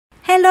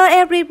Hello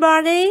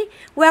everybody,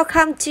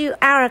 welcome to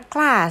our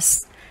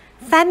class,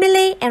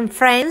 Family and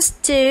Friends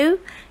 2,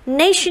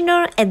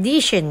 National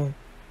Edition.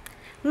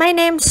 My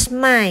name's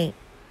Mai.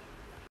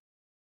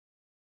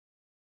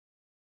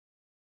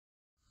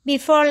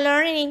 Before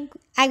learning,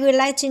 I would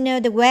like to know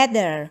the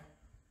weather.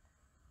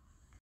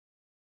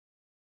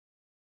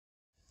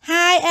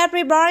 Hi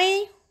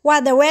everybody,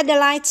 what's the weather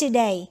like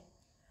today?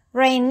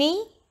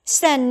 Rainy,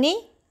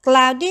 sunny,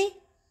 cloudy?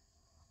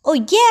 Oh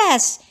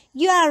yes,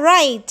 you are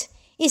right,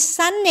 it's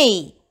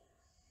sunny.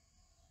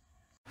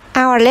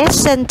 Our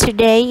lesson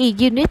today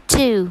is Unit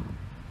 2,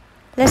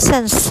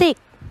 Lesson 6.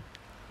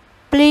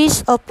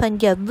 Please open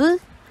your book,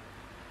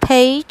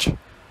 page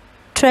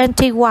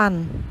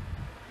 21.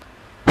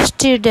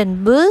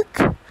 Student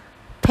book,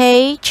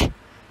 page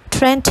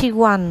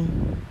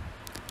 21.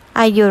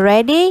 Are you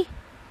ready?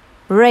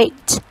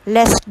 Great,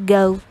 let's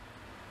go.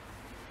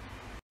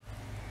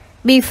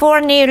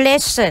 Before new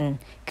lesson,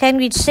 can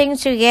we sing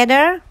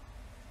together?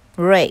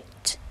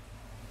 Great.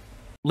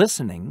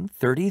 Listening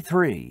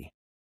 33.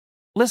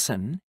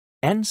 Listen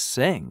and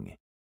sing.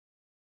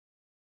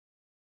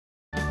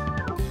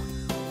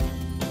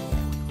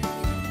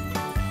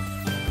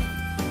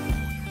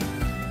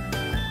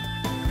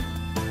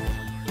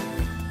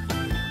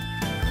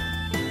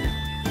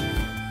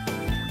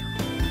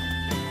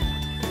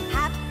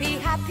 Happy,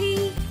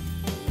 happy,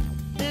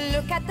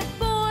 look at the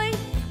boy.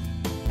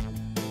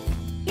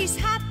 He's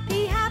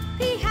happy,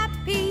 happy,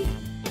 happy,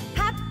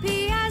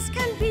 happy as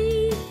can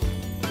be.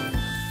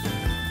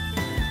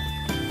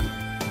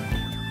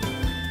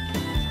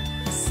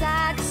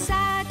 Sad,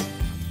 sad,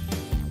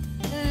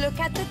 look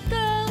at the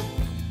girl.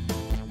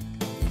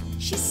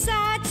 She's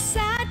sad,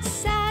 sad,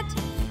 sad,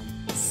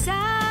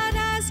 sad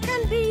as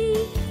can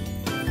be.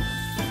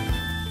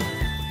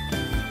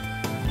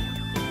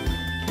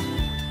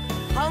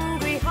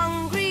 Hungry,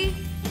 hungry,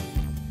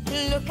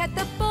 look at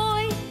the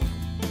boy.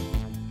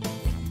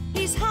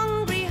 He's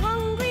hungry,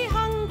 hungry,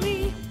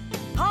 hungry,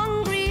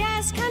 hungry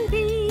as can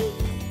be.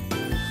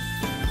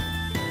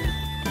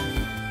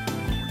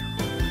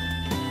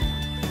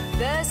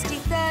 Thirsty,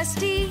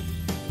 thirsty,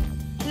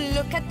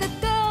 look at the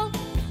girl.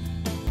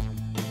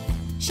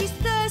 She's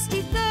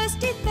thirsty,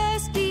 thirsty,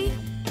 thirsty,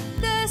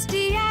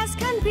 thirsty as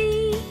can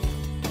be.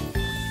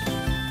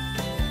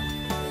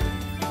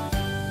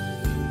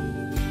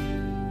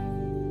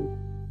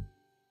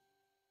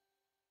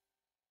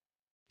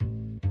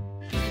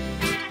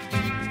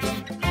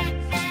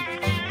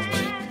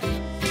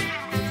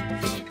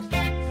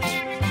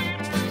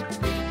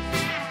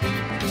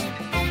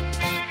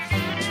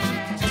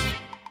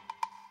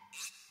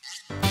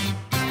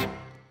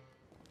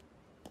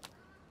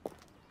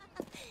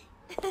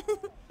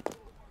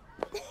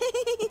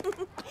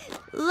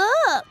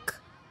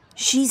 Look!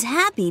 She's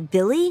happy,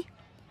 Billy.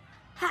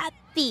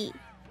 Happy.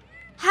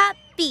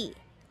 Happy.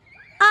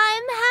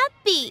 I'm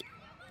happy.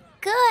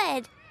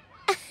 Good.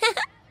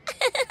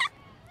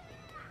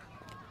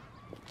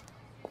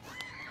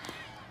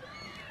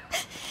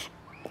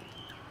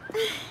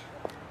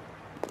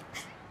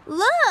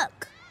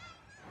 Look!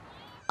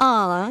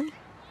 Aw,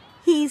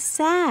 he's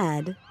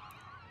sad.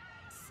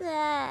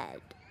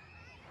 Sad.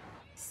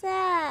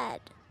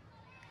 Sad.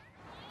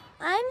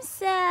 I'm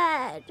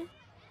sad.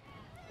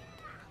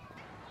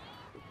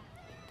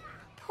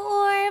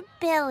 Poor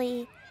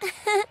Billy.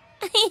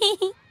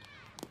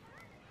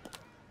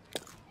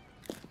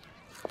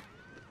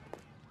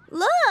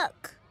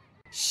 Look!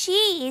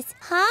 She's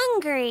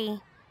hungry.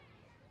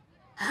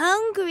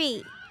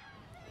 Hungry.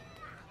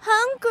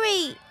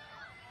 Hungry.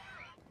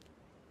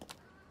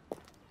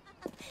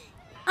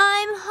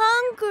 I'm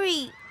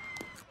hungry.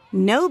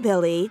 No,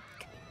 Billy.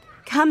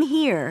 Come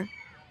here.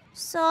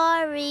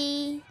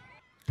 Sorry.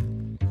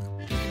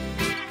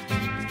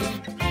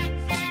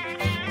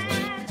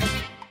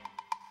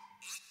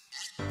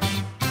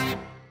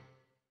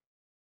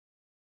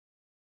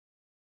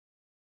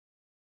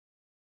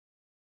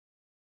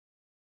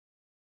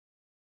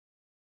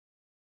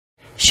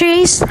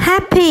 She's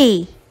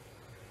happy.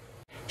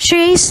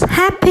 She's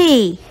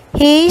happy.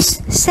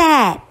 He's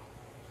sad.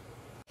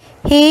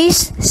 He's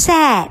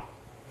sad.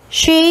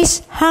 She's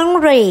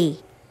hungry.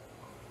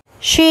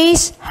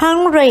 She's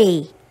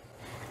hungry.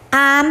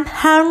 I'm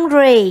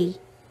hungry.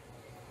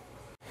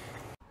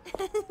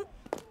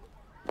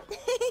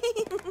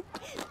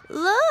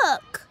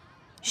 Look!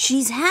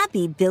 She's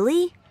happy,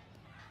 Billy.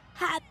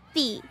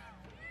 Happy.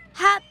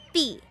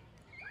 Happy.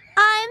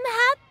 I'm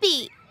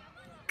happy.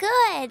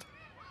 Good.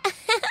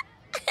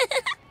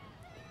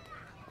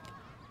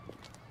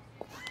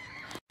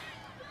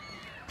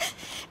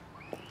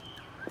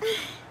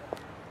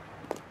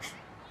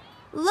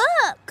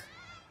 Look!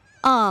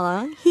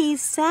 Aw,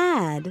 he's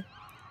sad.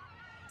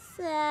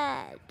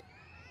 Sad.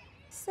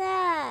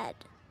 Sad.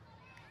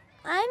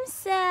 I'm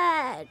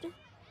sad.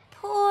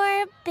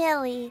 Poor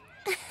Billy.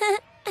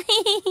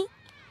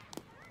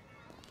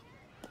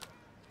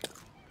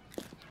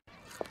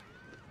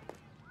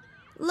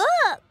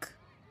 Look!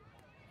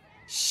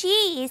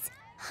 She's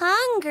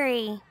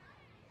hungry.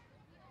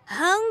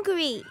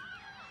 Hungry.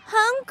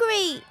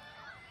 Hungry.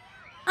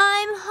 I'm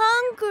I'm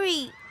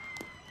hungry.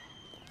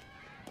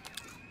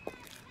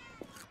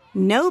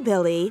 No,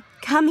 Billy.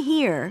 Come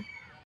here.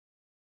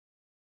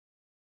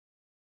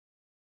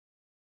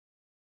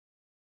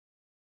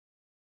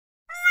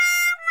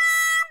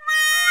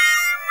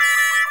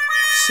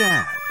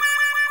 Sad.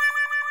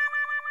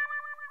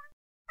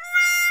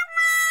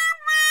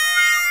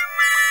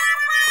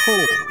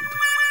 Cold.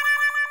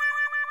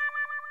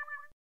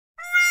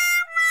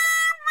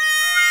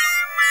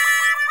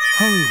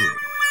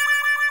 Hungry.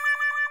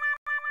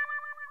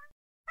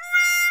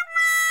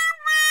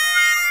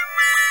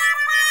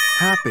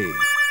 Happy.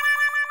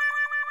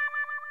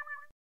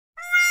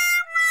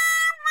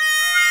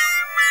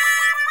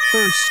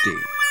 Thirsty.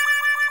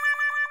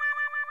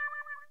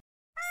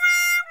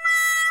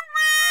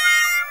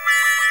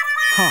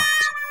 Hot.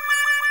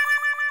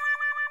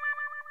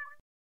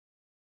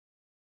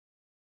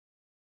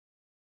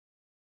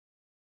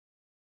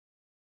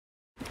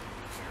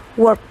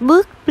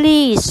 Workbook,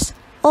 please.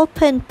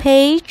 Open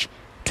page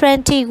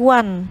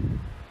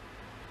 21.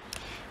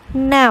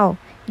 Now,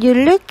 you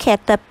look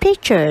at the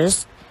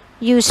pictures.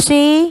 You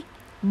see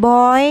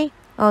boy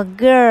or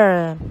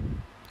girl.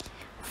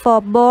 For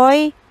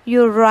boy,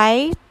 you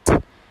write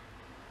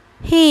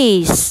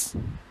his.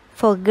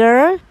 For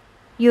girl,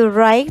 you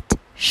write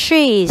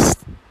she's.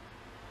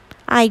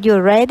 Are you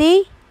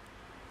ready?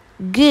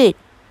 Good.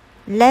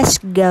 Let's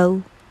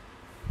go.